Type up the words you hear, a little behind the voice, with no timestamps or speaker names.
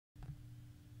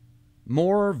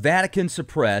more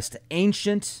Vatican-suppressed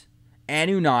ancient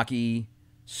Anunnaki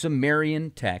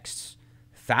Sumerian texts,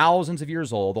 thousands of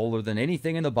years old, older than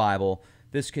anything in the Bible.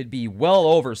 This could be well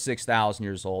over 6,000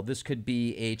 years old. This could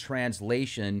be a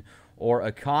translation or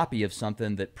a copy of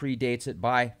something that predates it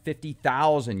by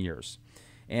 50,000 years.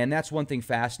 And that's one thing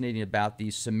fascinating about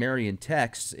these Sumerian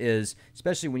texts is,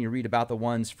 especially when you read about the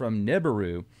ones from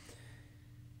Nibiru,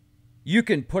 you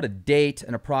can put a date,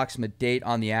 an approximate date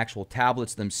on the actual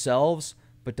tablets themselves,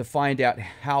 but to find out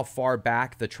how far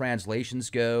back the translations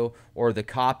go, or the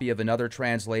copy of another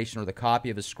translation, or the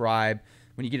copy of a scribe,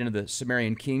 when you get into the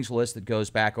Sumerian kings list that goes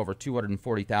back over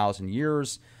 240,000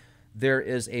 years, there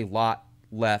is a lot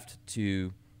left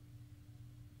to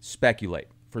speculate,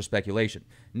 for speculation.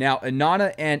 Now,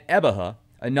 Inanna and Ebaha,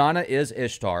 Inanna is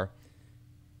Ishtar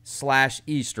 /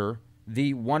 Easter,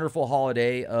 the wonderful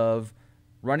holiday of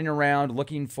running around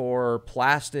looking for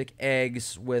plastic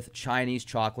eggs with Chinese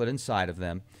chocolate inside of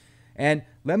them. And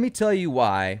let me tell you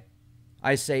why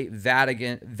I say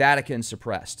Vatican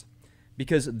suppressed.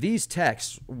 Because these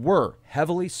texts were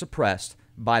heavily suppressed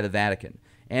by the Vatican.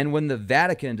 And when the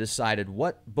Vatican decided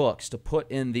what books to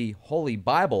put in the Holy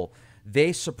Bible,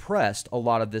 they suppressed a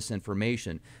lot of this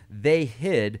information. They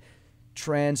hid,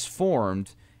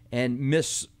 transformed, and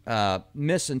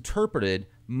misinterpreted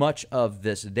much of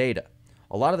this data.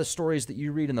 A lot of the stories that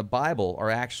you read in the Bible are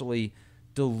actually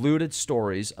diluted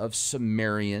stories of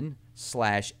Sumerian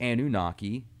 /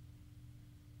 Anunnaki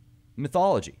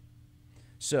mythology.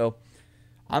 So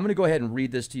I'm going to go ahead and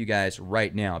read this to you guys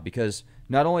right now, because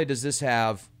not only does this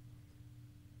have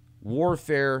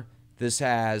warfare, this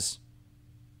has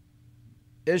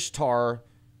Ishtar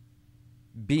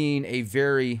being a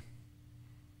very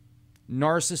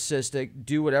narcissistic,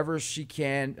 do whatever she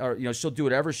can, or she'll do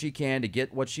whatever she can to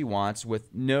get what she wants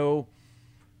with no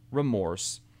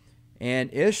remorse. And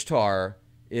Ishtar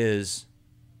she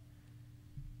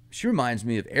reminds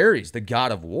me of Ares, the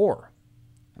god of war.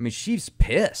 I mean, she's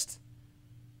pissed.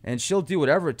 And she'll do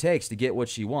whatever it takes to get what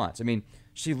she wants. I mean,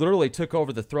 she literally took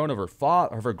over the throne of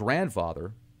her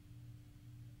grandfather,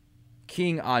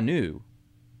 King Anu,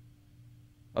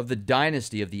 of the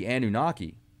dynasty of the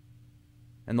Anunnaki.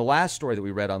 And the last story that we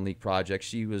read on Leak Project,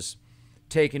 she was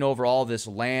taking over all this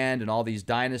land and all these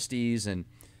dynasties, and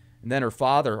then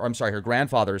her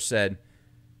grandfather said,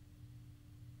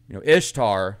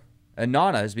 Ishtar,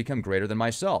 Inanna has become greater than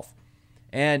myself.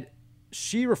 And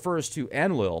she refers to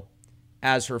Enlil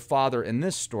as her father in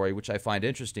this story, which I find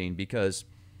interesting because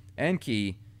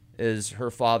Enki is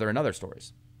her father in other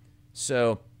stories.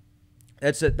 So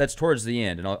that's towards the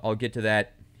end, and I'll get to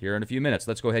that here in a few minutes.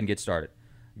 Let's go ahead and get started.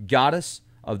 Goddess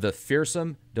of the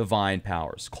fearsome divine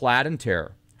powers, clad in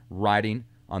terror, riding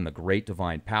on the great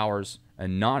divine powers,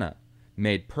 Inanna,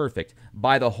 made perfect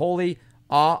by the holy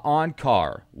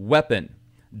Ankar weapon,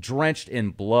 drenched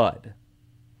in blood,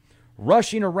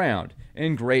 rushing around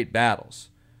in great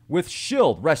battles, with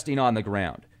shield resting on the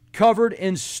ground, covered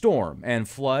in storm and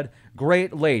flood,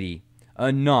 great lady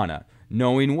Inanna,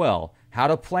 knowing well how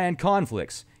to plan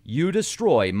conflicts, you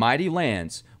destroy mighty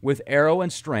lands with arrow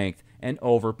and strength and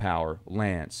overpower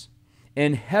lands.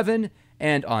 In heaven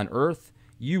and on earth,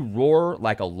 you roar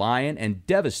like a lion and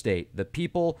devastate the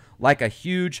people like a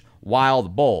huge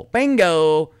wild bull.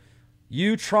 Bingo!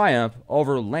 You triumph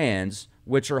over lands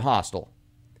which are hostile.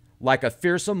 Like a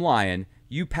fearsome lion,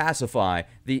 you pacify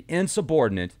the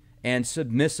insubordinate and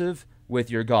submissive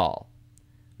with your gall.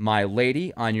 My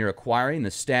lady, on your acquiring the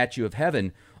statue of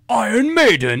heaven, Iron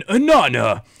Maiden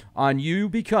Inanna, on your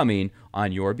becoming,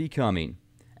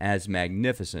 as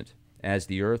magnificent as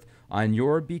the earth, on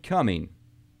your becoming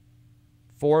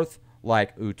forth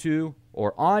like Utu,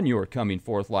 or on your coming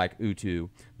forth like Utu,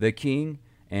 the king,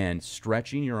 and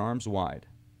stretching your arms wide,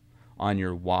 on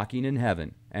your walking in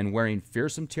heaven and wearing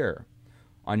fearsome terror,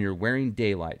 on your wearing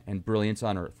daylight and brilliance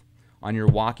on earth, on your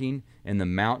walking in the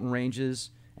mountain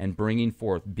ranges and bringing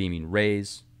forth beaming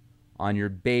rays, on your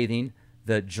bathing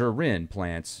the Gerin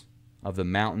plants of the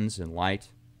mountains in light,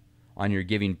 on your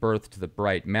giving birth to the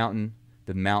bright mountain,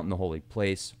 the holy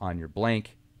place, on your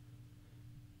blank.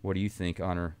 What do you think,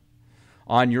 Honor?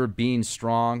 On your being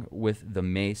strong with the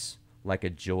mace like a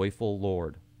joyful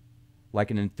lord,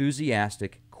 like an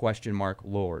enthusiastic ?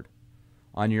 Lord,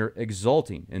 on your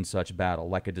exulting in such battle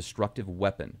like a destructive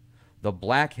weapon, the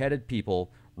black-headed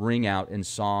people ring out in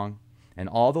song, and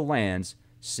all the lands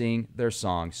sing their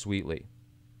song sweetly.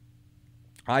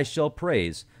 I shall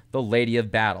praise the Lady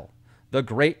of Battle, the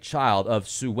great child of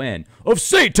Suen, of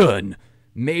Satan,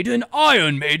 Maiden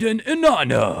Iron Maiden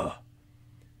Inanna.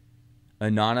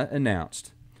 Inanna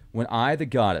announced, when I, the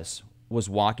goddess, was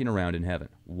walking around in heaven,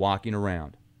 walking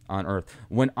around on earth,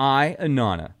 when I,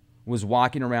 Inanna, was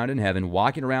walking around in heaven,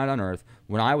 walking around on earth,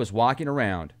 when I was walking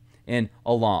around in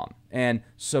Elam and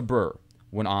Sabur,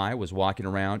 when I was walking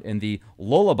around in the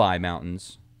Lullaby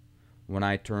Mountains, when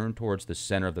I turned towards the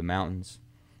center of the mountains,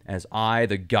 as I,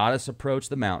 the goddess, approached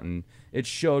the mountain, it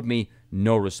showed me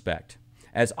no respect.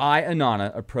 As I,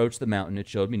 Inanna, approached the mountain, it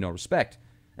showed me no respect.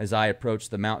 As I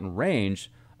approached the mountain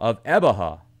range of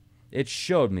Ebaha, it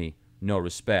showed me no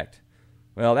respect.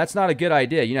 Well, that's not a good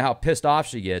idea. You know how pissed off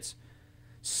she gets.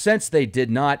 Since they did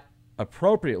not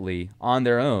appropriately, on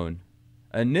their own,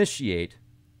 initiate,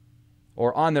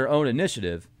 or on their own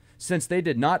initiative, since they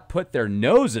did not put their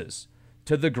noses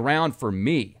to the ground for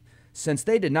me, since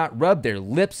they did not rub their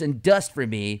lips in dust for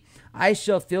me, I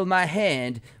shall fill my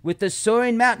hand with the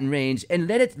soaring mountain range and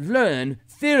let it learn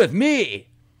fear of me.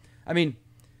 I mean,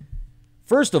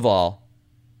 first of all,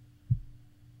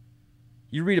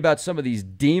 you read about some of these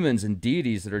demons and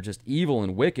deities that are just evil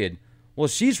and wicked. Well,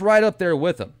 she's right up there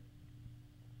with them.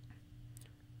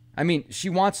 I mean, she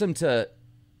wants them to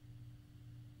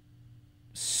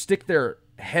stick their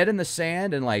head in the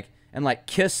sand and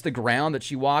kiss the ground that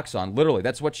she walks on. Literally,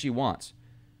 that's what she wants.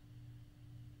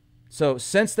 So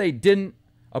since they didn't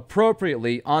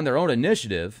appropriately, on their own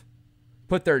initiative,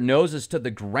 put their noses to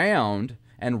the ground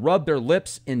and rub their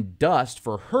lips in dust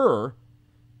for her,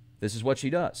 this is what she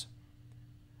does.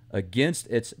 Against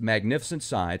its magnificent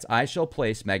sides, I shall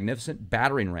place magnificent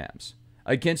battering rams.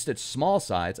 Against its small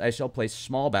sides, I shall place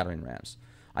small battering rams.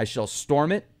 I shall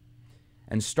storm it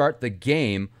and start the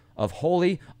game of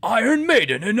holy Iron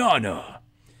Maiden Inanna.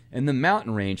 In the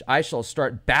mountain range, I shall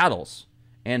start battles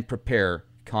and prepare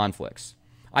conflicts.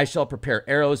 I shall prepare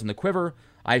arrows in the quiver.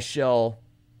 I shall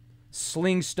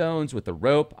sling stones with the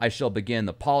rope. I shall begin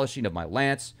the polishing of my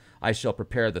lance. I shall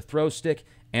prepare the throw stick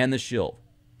and the shield.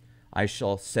 I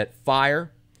shall set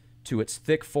fire to its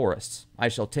thick forests. I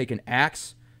shall take an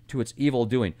axe to its evil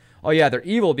doing. Oh yeah, they're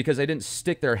evil because they didn't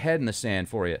stick their head in the sand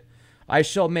for you. I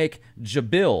shall make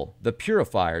Jabil, the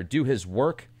purifier, do his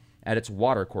work at its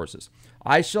watercourses.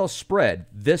 I shall spread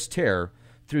this terror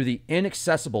through the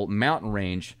inaccessible mountain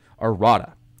range,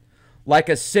 Arata. Like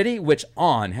a city which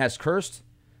On has cursed,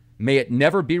 may it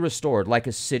never be restored. Like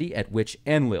a city at which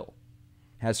Enlil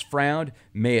has frowned,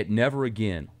 may it never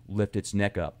again lift its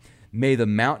neck up. May the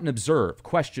mountain observe,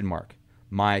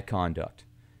 my conduct.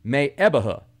 May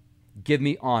Ebaha give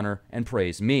me honor and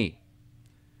praise me.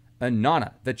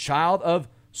 Inanna, the child of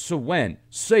Suwen,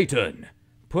 Satan,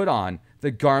 put on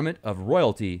the garment of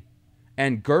royalty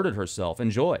and girded herself in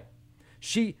joy.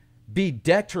 She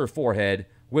bedecked her forehead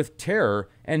with terror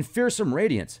and fearsome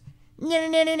radiance.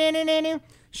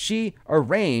 She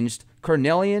arranged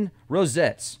cornelian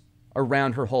rosettes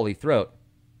around her holy throat.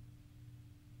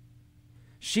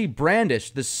 She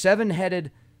brandished the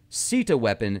seven-headed Sita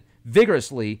weapon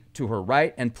vigorously to her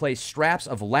right and placed straps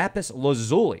of lapis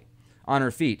lazuli on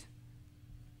her feet.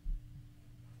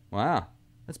 Wow,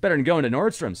 that's better than going to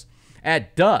Nordstrom's.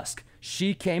 At dusk,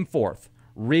 she came forth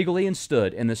regally and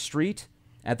stood in the street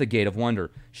at the gate of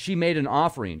wonder. She made an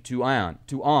offering to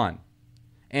On,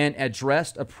 and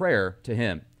addressed a prayer to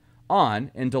him.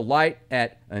 On, in delight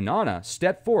at Inanna,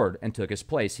 stepped forward and took his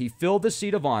place. He filled the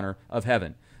seat of honor of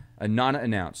heaven. Inanna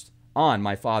announced, On,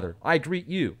 my father, I greet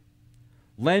you.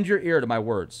 Lend your ear to my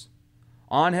words.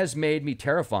 On has made me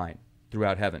terrifying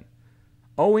throughout heaven.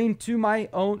 Owing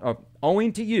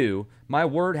to you, my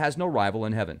word has no rival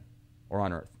in heaven or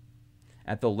on earth.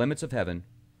 At the limits of heaven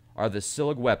are the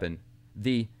Silig weapon,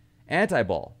 the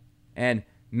Antiball, and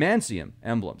Mancium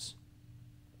emblems.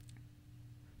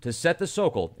 To set the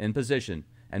Sokol in position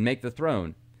and make the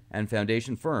throne and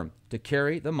foundation firm, to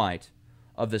carry the might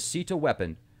of the Sita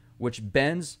weapon, which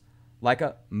bends like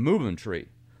a mubum tree,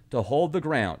 to hold the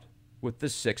ground with the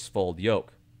sixfold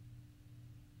yoke.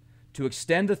 To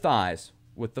extend the thighs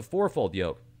with the fourfold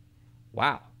yoke.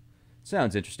 Wow,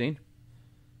 sounds interesting.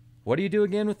 What do you do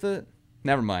again with the...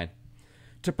 Never mind.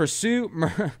 To pursue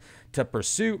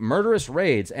murderous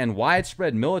raids and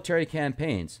widespread military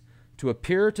campaigns, to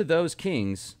appear to those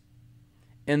kings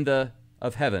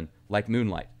of heaven like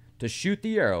moonlight, to shoot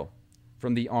the arrow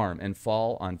from the arm and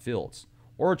fall on fields,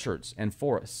 orchards, and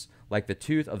forests like the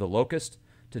tooth of the locust,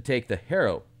 to take the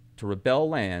harrow to rebel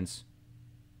lands,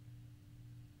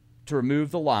 to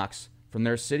remove the locks from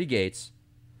their city gates,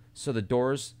 so the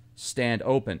doors stand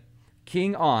open.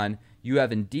 King On, you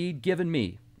have indeed given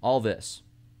me all this,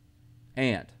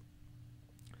 and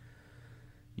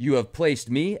you have placed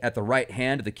me at the right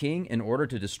hand of the king in order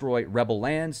to destroy rebel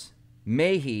lands.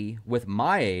 May he, with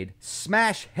my aid,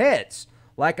 smash heads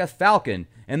like a falcon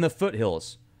in the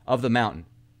foothills of the mountain.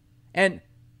 And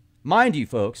mind you,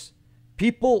 folks,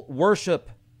 people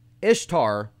worship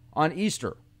Ishtar on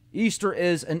Easter. Easter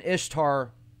is an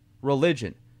Ishtar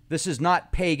religion. This is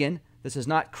not pagan. This is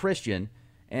not Christian.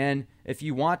 And if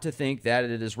you want to think that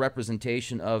it is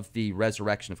representation of the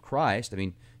resurrection of Christ, I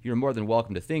mean, you're more than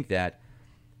welcome to think that.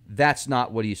 That's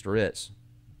not what Easter is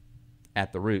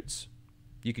at the roots.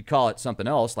 You could call it something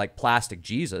else, like plastic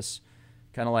Jesus,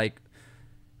 kind of like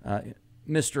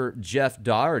Mr. Jeff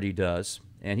Doherty does.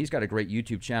 And he's got a great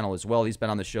YouTube channel as well. He's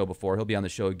been on the show before. He'll be on the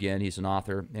show again. He's an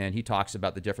author, and he talks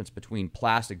about the difference between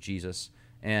plastic Jesus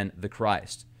and the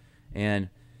Christ. And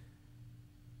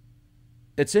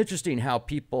it's interesting how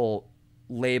people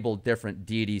label different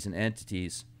deities and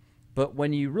entities. But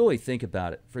when you really think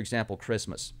about it, for example,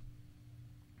 Christmas.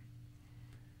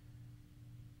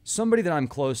 Somebody that I'm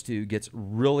close to gets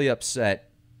really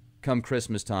upset come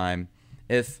Christmas time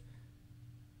if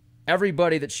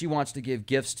everybody that she wants to give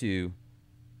gifts to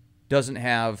doesn't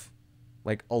have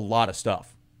like a lot of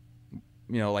stuff.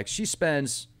 You know, like she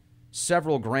spends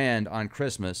several grand on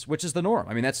Christmas, which is the norm.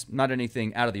 I mean, that's not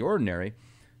anything out of the ordinary.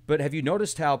 But have you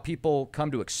noticed how people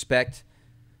come to expect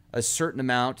a certain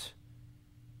amount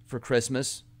for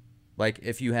Christmas? Like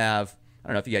if you have, I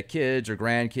don't know, if you got kids or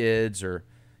grandkids, or,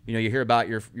 you know, you hear about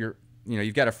your you know,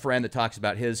 you've got a friend that talks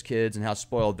about his kids and how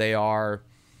spoiled they are.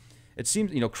 It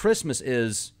seems, you know, Christmas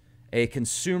is a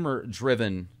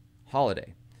consumer-driven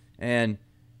holiday. And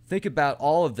think about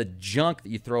all of the junk that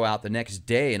you throw out the next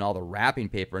day and all the wrapping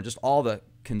paper and just all the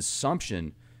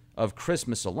consumption of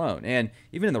Christmas alone. And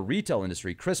even in the retail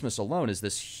industry, Christmas alone is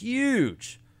this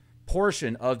huge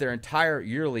portion of their entire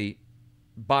yearly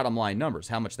bottom line numbers,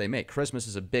 how much they make. Christmas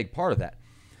is a big part of that.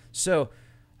 So,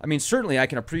 I mean, certainly I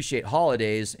can appreciate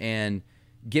holidays and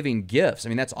giving gifts. I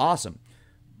mean, that's awesome.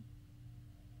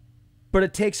 But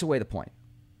it takes away the point.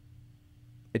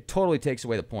 It totally takes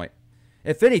away the point.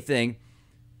 If anything,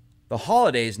 the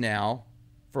holidays now,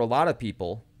 for a lot of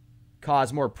people,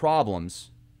 cause more problems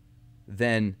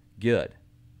than good.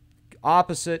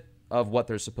 Opposite of what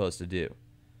they're supposed to do.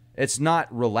 It's not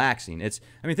relaxing.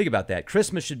 I mean, think about that.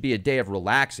 Christmas should be a day of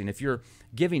relaxing. If you're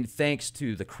giving thanks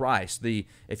to the Christ,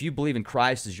 if you believe in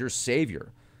Christ as your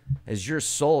Savior, as your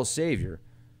soul Savior,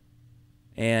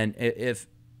 and if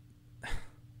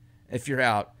you're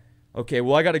out, okay,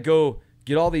 well, I got to go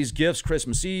get all these gifts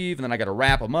Christmas Eve, and then I got to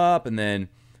wrap them up, and then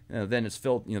then it's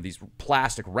filled, these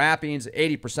plastic wrappings.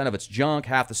 80% of it's junk.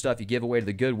 Half the stuff you give away to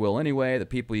the Goodwill anyway. The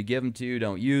people you give them to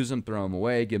don't use them, throw them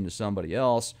away, give them to somebody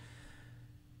else.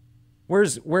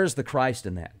 Where's the Christ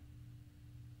in that?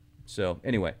 So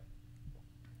anyway,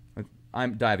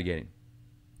 I'm divagating.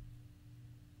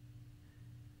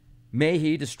 May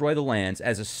he destroy the lands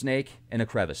as a snake in a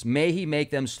crevice. May he make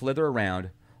them slither around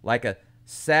like a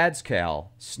Sadzkal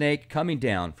snake coming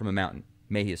down from a mountain.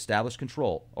 May he establish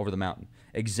control over the mountain,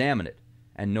 examine it,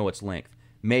 and know its length.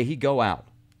 May he go out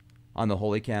on the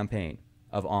holy campaign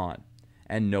of On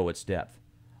and know its depth.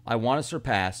 I want to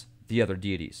surpass the other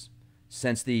deities,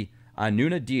 since the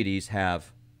Annunaki deities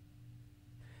have.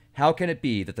 How can it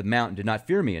be that the mountain did not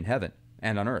fear me in heaven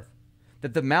and on earth?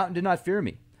 That the mountain did not fear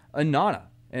me, Annunaki,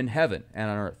 in heaven and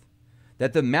on earth?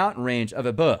 That the mountain range of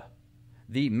Abu,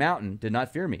 the mountain, did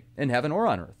not fear me in heaven or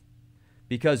on earth?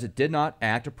 Because it did not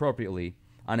act appropriately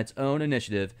on its own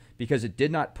initiative, because it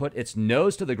did not put its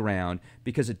nose to the ground,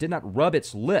 because it did not rub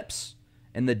its lips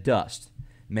in the dust.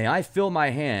 May I fill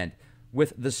my hand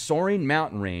with the soaring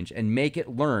mountain range and make it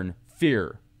learn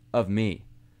fear of me.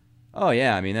 Oh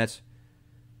yeah, I mean that's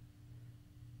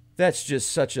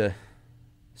just such a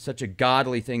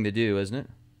godly thing to do, isn't it?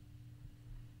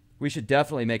 We should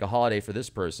definitely make a holiday for this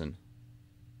person.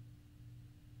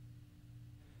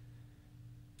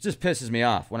 It just pisses me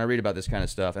off when I read about this kind of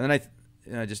stuff. And then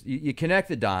you connect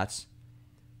the dots.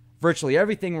 Virtually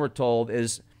everything we're told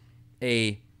is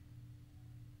a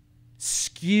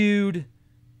skewed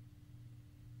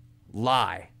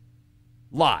lie.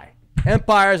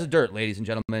 Empires of dirt, ladies and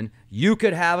gentlemen. You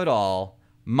could have it all.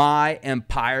 My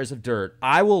empires of dirt.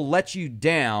 I will let you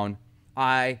down.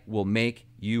 I will make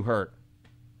you hurt.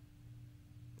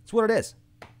 That's what it is.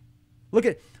 Look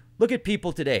at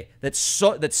people today that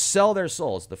sell their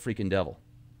souls to the freaking devil.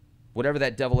 Whatever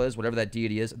that devil is, whatever that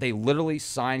deity is, they literally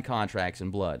sign contracts in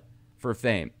blood for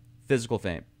fame, physical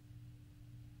fame.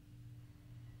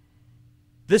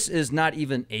 This is not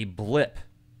even a blip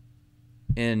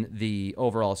in the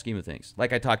overall scheme of things.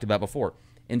 Like I talked about before,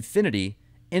 infinity,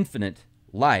 infinite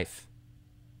life,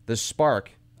 the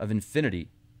spark of infinity.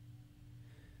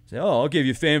 Say, oh, I'll give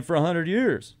you fame for 100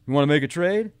 years. You want to make a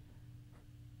trade?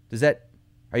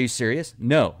 Are you serious?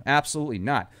 No, absolutely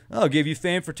not. I'll give you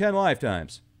fame for 10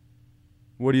 lifetimes.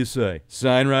 What do you say?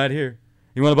 Sign right here.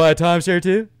 You want to buy a timeshare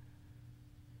too?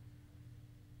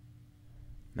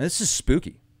 Now, this is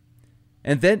spooky.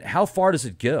 And then how far does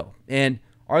it go? And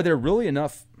are there really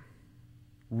enough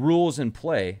rules in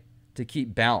play to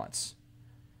keep balance?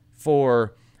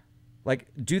 For, like,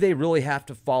 do they really have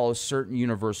to follow certain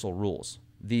universal rules,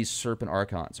 these serpent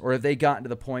archons? Or have they gotten to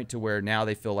the point to where now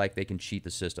they feel like they can cheat the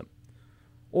system?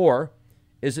 Or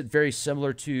is it very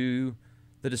similar to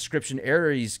the description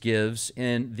Ares gives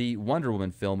in the Wonder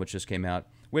Woman film, which just came out,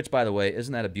 which, by the way,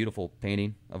 isn't that a beautiful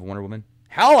painting of Wonder Woman?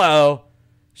 Hello!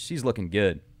 She's looking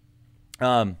good.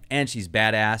 And she's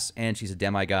badass, and she's a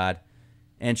demigod,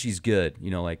 and she's good, you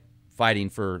know, like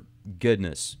fighting for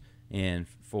goodness and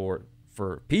for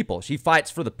people. She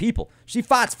fights for the people. She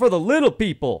fights for the little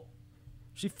people.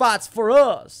 She fights for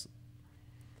us.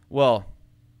 Well,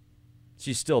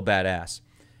 she's still badass.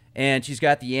 And she's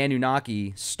got the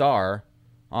Anunnaki star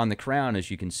on the crown,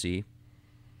 as you can see.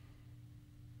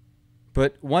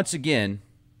 But once again,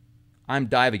 I'm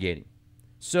divagating.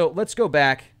 So let's go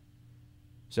back.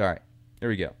 Sorry. There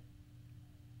we go.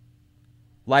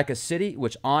 Like a city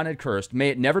which On had cursed, may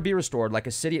it never be restored. Like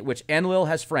a city at which Enlil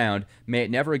has frowned, may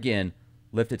it never again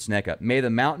lift its neck up. May the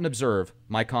mountain observe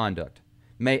my conduct.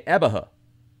 May Ebaha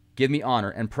give me honor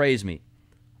and praise me.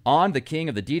 On, the king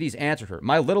of the deities, answered her.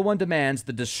 My little one demands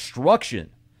the destruction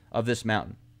of this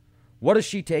mountain. What is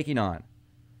she taking on?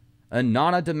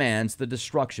 Inanna demands the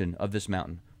destruction of this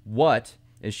mountain. What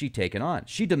is she taking on?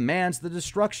 She demands the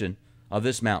destruction of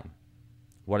this mountain.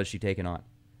 What is she taking on?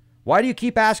 Why do you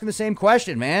keep asking the same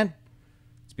question, man?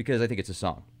 It's because I think it's a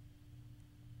song.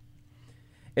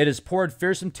 It has poured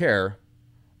fearsome terror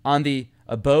on the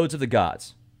abodes of the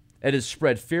gods. It has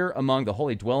spread fear among the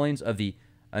holy dwellings of the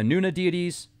Annunaki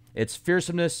deities. Its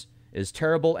fearsomeness is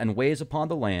terrible and weighs upon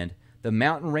the land. The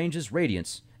mountain range's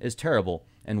radiance is terrible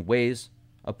and weighs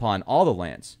upon all the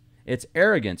lands. Its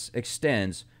arrogance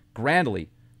extends grandly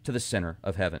to the center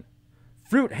of heaven.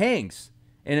 Fruit hangs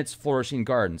in its flourishing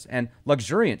gardens, and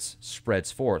luxuriance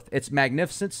spreads forth. Its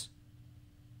magnificent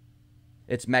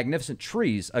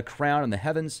trees, a crown in the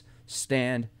heavens,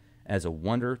 stand as a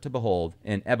wonder to behold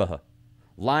in Ebaha.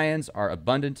 Lions are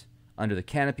abundant under the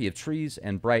canopy of trees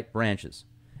and bright branches.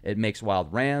 It makes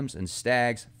wild rams and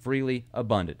stags freely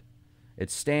abundant.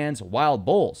 It stands wild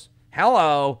bulls,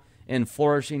 hello, in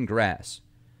flourishing grass.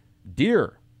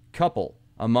 Deer couple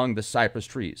among the cypress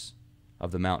trees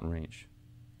of the mountain range.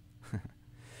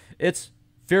 Its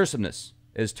fearsomeness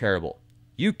is terrible.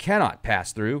 You cannot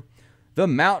pass through. The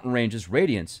mountain range's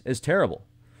radiance is terrible.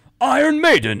 Iron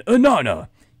Maiden, Inanna,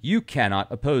 you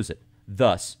cannot oppose it.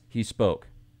 Thus he spoke.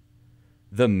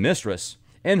 The mistress,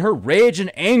 in her rage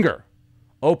and anger,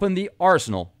 opened the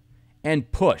arsenal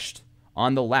and pushed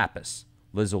on the lapis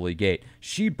lazuli gate.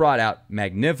 She brought out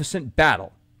magnificent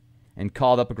battle and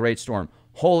called up a great storm.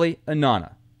 Holy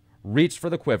Inanna reached for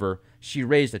the quiver. She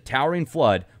raised a towering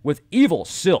flood with evil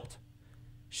silt.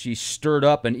 She stirred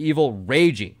up an evil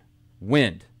raging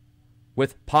wind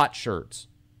with potsherds.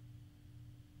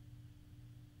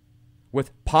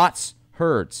 With pots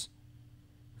herds.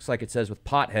 Looks like it says with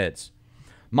potheads.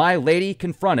 My lady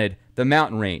confronted the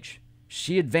mountain range.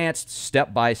 She advanced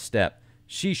step by step.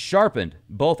 She sharpened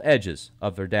both edges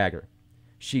of her dagger.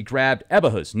 She grabbed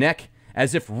Ebaha's neck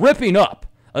as if ripping up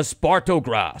a Sparto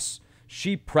grass.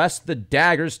 She pressed the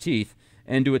dagger's teeth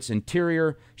into its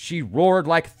interior. She roared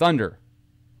like thunder.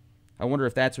 I wonder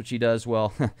if that's what she does.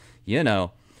 Well, you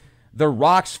know, the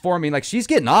rocks forming, like she's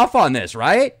getting off on this,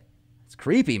 right? It's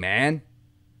creepy, man.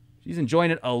 She's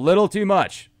enjoying it a little too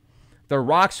much. The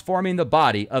rocks forming the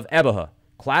body of Ebaha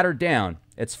clattered down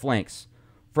its flanks.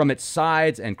 From its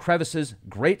sides and crevices,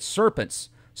 great serpents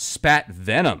spat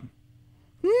venom.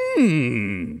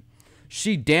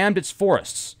 She damned its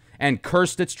forests and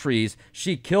cursed its trees.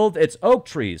 She killed its oak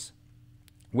trees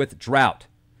with drought.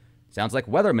 Sounds like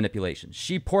weather manipulation.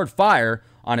 She poured fire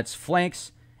on its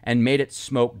flanks and made it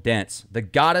smoke dense. The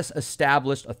goddess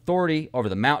established authority over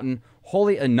the mountain.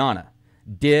 Holy Inanna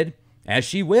did as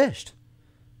she wished.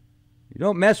 You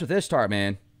don't mess with Ishtar,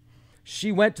 man.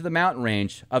 She went to the mountain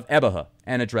range of Ebaha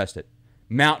and addressed it.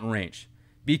 Mountain range,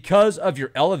 because of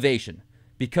your elevation,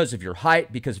 because of your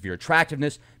height, because of your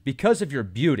attractiveness, because of your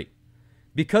beauty,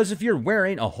 because of your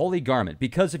wearing a holy garment,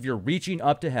 because of your reaching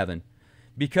up to heaven,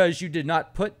 because you did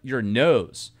not put your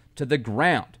nose to the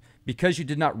ground, because you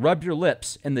did not rub your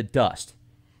lips in the dust,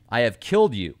 I have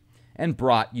killed you and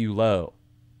brought you low.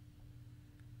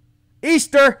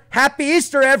 Easter! Happy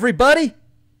Easter, everybody!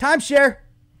 Timeshare!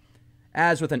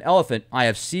 As with an elephant, I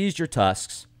have seized your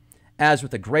tusks. As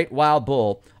with a great wild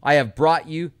bull, I have brought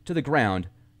you to the ground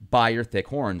by your thick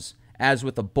horns. As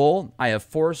with a bull, I have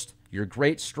forced your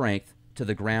great strength to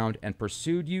the ground and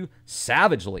pursued you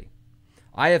savagely.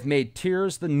 I have made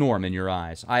tears the norm in your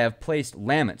eyes. I have placed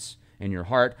laments in your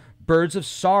heart. birds of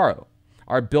sorrow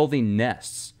are building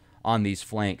nests on these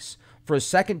flanks. For a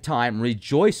second time,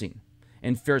 rejoicing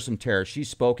in fearsome terror, she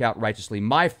spoke out righteously,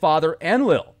 my father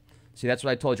Enlil. See, that's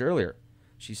what I told you earlier.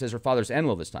 She says her father's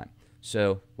Enlil this time.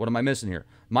 So what am I missing here?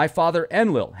 My father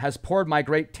Enlil has poured my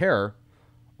great terror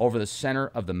over the center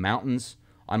of the mountains.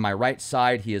 On my right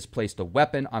side, he has placed a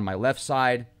weapon. On my left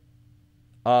side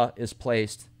is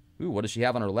placed... Ooh, what does she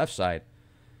have on her left side?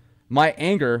 My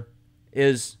anger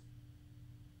is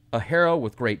a harrow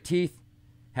with great teeth,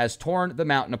 has torn the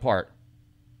mountain apart.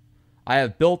 I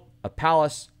have built a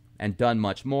palace and done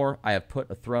much more. I have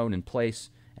put a throne in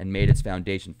place and made its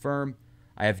foundation firm.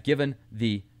 I have given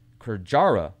the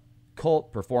Kurjara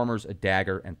cult performers a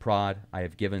dagger and prod. I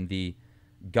have given the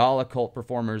Gala cult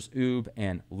performers Oob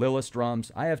and Lilith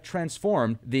drums. I have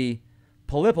transformed the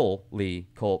Polypoli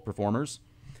cult performers.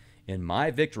 In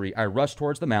my victory, I rushed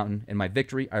towards the mountain. In my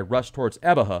victory, I rushed towards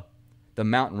Ebaha, the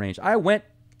mountain range. I went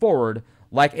forward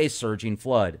like a surging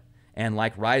flood, and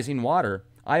like rising water,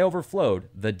 I overflowed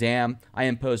the dam. I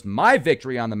imposed my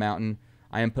victory on the mountain.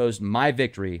 I imposed my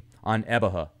victory on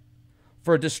Ebaha.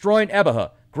 For destroying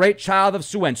Ebaha, great child of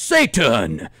Suen,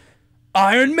 Satan,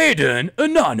 Iron Maiden,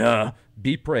 Inanna,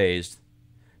 be praised.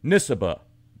 Nisaba,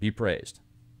 be praised.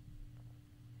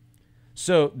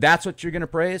 So that's what you're going to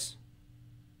praise?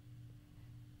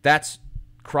 That's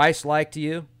Christ-like to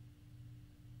you?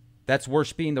 That's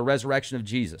worshiping the resurrection of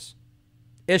Jesus.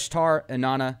 Ishtar,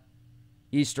 Inanna,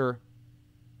 Easter.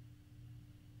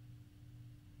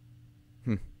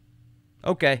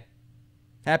 Okay.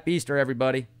 Happy Easter,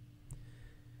 everybody.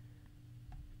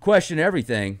 Question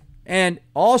everything. And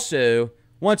also,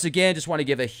 once again, just want to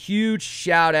give a huge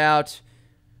shout out.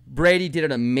 Brady did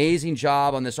an amazing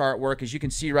job on this artwork. As you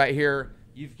can see right here,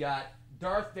 you've got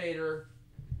Darth Vader,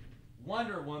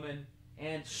 Wonder Woman,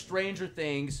 and Stranger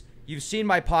Things. You've seen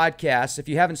my podcast. If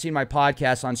you haven't seen my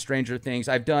podcast on Stranger Things,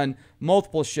 I've done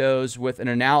multiple shows with an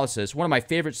analysis. One of my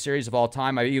favorite series of all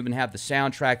time. I even have the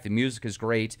soundtrack. The music is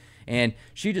great. And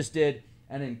she just did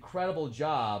an incredible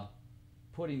job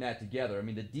putting that together. I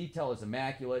mean, the detail is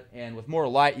immaculate, and with more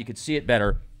light, you could see it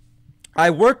better. I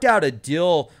worked out a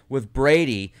deal with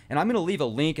Brady, and I'm going to leave a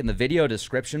link in the video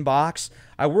description box.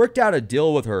 I worked out a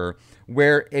deal with her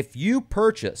where if you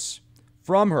purchase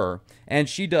from her, and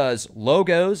she does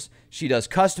logos, she does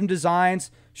custom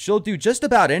designs, she'll do just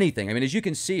about anything. I mean, as you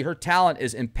can see, her talent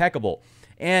is impeccable.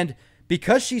 And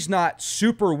because she's not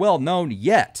super well known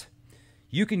yet,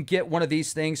 you can get one of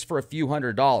these things for a few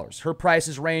 $100s. Her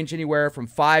prices range anywhere from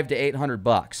 $500 to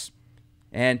 $800.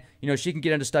 And, you know, she can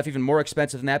get into stuff even more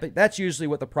expensive than that, but that's usually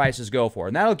what the prices go for.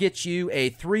 And that'll get you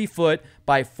a 3-foot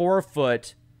by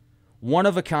 4-foot,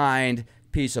 one-of-a-kind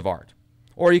piece of art.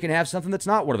 Or you can have something that's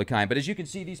not one of a kind. But as you can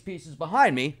see, these pieces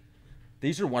behind me,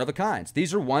 these are one of a kinds.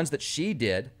 These are ones that she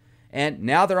did, and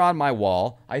now they're on my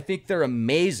wall. I think they're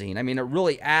amazing. I mean, it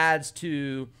really adds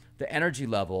to the energy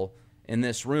level in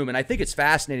this room. And I think it's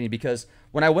fascinating because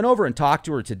when I went over and talked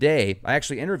to her today, I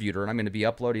actually interviewed her, and I'm going to be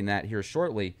uploading that here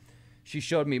shortly. She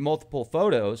showed me multiple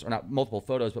photos, or not multiple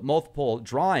photos, but multiple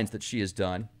drawings that she has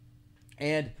done.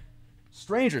 And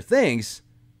Stranger Things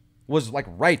was like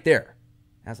right there.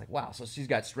 I was like, wow, so she's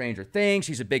got Stranger Things.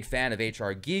 She's a big fan of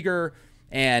H.R. Giger,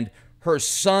 and her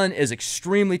son is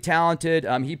extremely talented.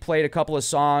 He played a couple of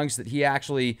songs that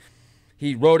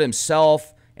he wrote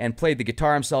himself and played the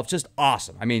guitar himself. Just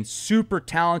awesome. I mean, super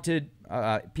talented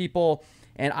people.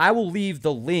 And I will leave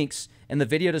the links in the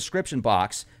video description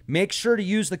box. Make sure to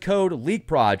use the code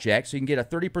LEAKPROJECT so you can get a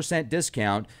 30%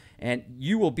 discount, and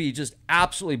you will be just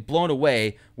absolutely blown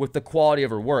away with the quality of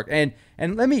her work. And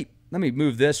let me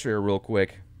move this here real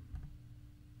quick.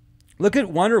 Look at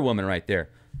Wonder Woman right there.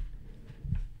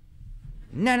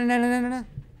 No. Isn't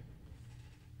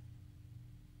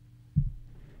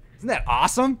that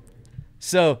awesome?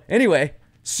 So anyway,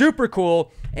 super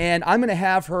cool. And I'm going to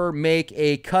have her make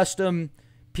a custom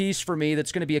piece for me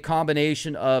that's going to be a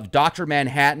combination of Dr.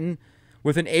 Manhattan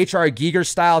with an H.R. Giger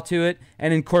style to it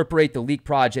and incorporate the Leak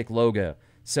Project logo.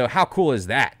 So how cool is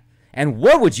that? And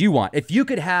what would you want if you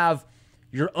could have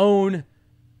your own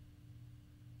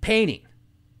painting,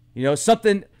 you know,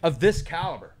 something of this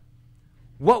caliber?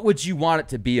 What would you want it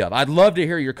to be of? I'd love to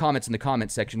hear your comments in the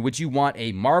comment section. Would you want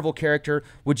a Marvel character?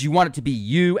 Would you want it to be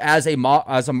you as a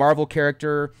Marvel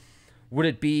character? Would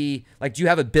it be, like, do you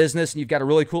have a business and you've got a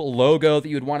really cool logo that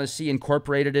you would want to see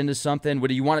incorporated into something?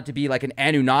 Would you want it to be like an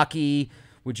Anunnaki?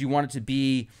 Would you want it to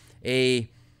be a,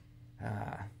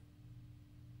 I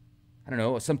don't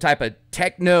know, some type of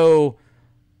techno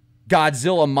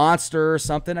Godzilla monster or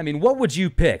something? I mean, what would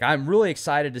you pick? I'm really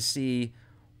excited to see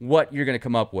what you're going to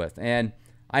come up with. And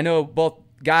I know both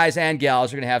guys and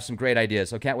gals are going to have some great ideas.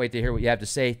 So can't wait to hear what you have to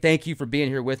say. Thank you for being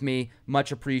here with me.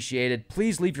 Much appreciated.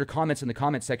 Please leave your comments in the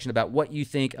comment section about what you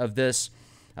think of this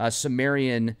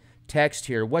Sumerian text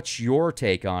here. What's your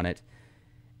take on it?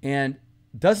 And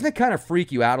doesn't it kind of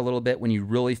freak you out a little bit when you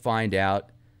really find out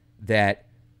that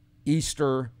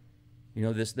Easter, you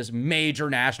know, this major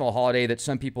national holiday that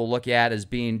some people look at as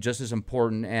being just as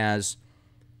important as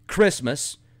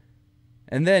Christmas,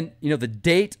 and then, you know, the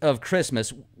date of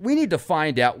Christmas, we need to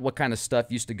find out what kind of stuff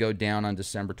used to go down on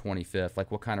December 25th,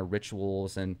 like what kind of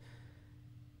rituals and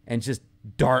just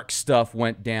dark stuff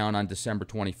went down on December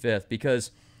 25th.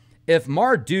 Because if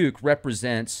Marduk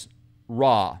represents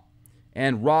Ra,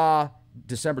 and Ra,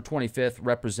 December 25th,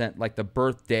 represent like the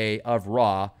birthday of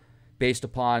Ra, based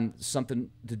upon something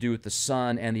to do with the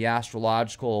sun and the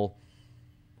astrological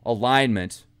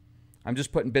alignment. I'm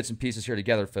just putting bits and pieces here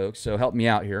together, folks, so help me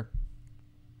out here.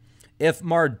 If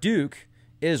Marduk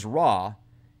is Ra,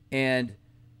 and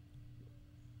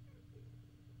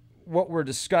what we're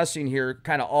discussing here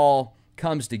kind of all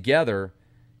comes together,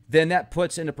 then that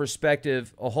puts into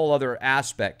perspective a whole other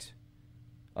aspect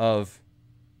of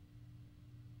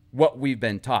what we've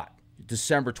been taught.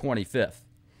 December 25th,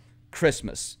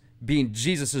 Christmas, being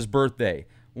Jesus' birthday.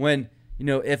 When, you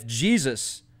know, if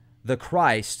Jesus, the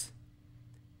Christ,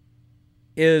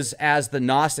 is, as the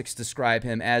Gnostics describe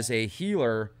him, as a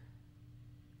healer,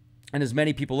 and as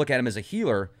many people look at him as a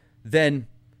healer, then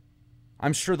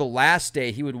I'm sure the last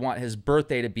day he would want his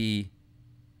birthday to be,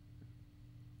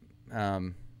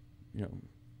 you know,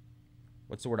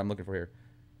 what's the word I'm looking for here?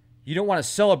 You don't want to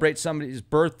celebrate somebody's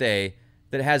birthday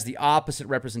that has the opposite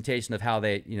representation of how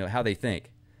they, you know, how they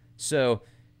think. So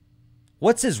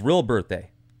what's his real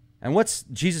birthday? And what's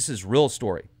Jesus's real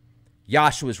story?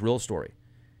 Yahshua's real story.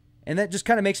 And that just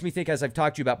kind of makes me think, as I've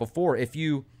talked to you about before, if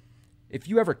you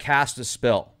ever cast a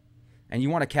spell and you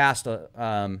want to cast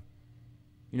a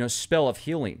you know, spell of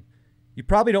healing, you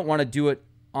probably don't want to do it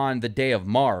on the day of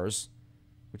Mars,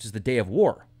 which is the day of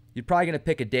war. You're probably going to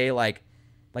pick a day like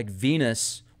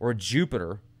Venus or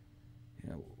Jupiter, you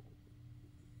know,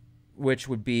 which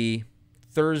would be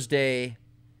Thursday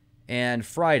and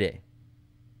Friday.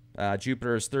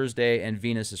 Jupiter is Thursday and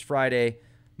Venus is Friday.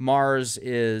 Mars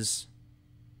is,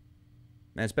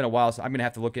 man, it's been a while, so I'm going to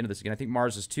have to look into this again. I think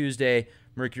Mars is Tuesday,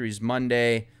 Mercury's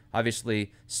Monday.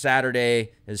 Obviously,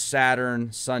 Saturday is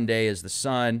Saturn, Sunday is the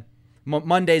sun.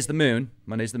 Monday's the moon.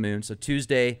 Monday's the moon. So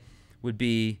Tuesday would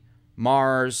be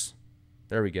Mars.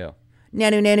 There we go.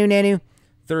 Nanu, nanu, nanu.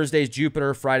 Thursday's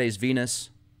Jupiter, Friday's Venus.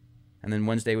 And then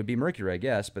Wednesday would be Mercury, I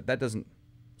guess. But that doesn't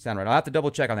sound right. I'll have to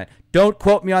double check on that. Don't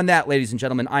quote me on that, ladies and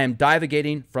gentlemen. I am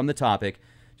divagating from the topic.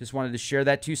 Just wanted to share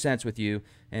that 2 cents with you.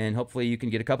 And hopefully you can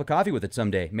get a cup of coffee with it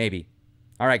someday. Maybe.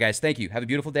 All right, guys. Thank you. Have a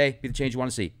beautiful day. Be the change you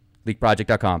want to see.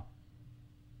 LeakProject.com.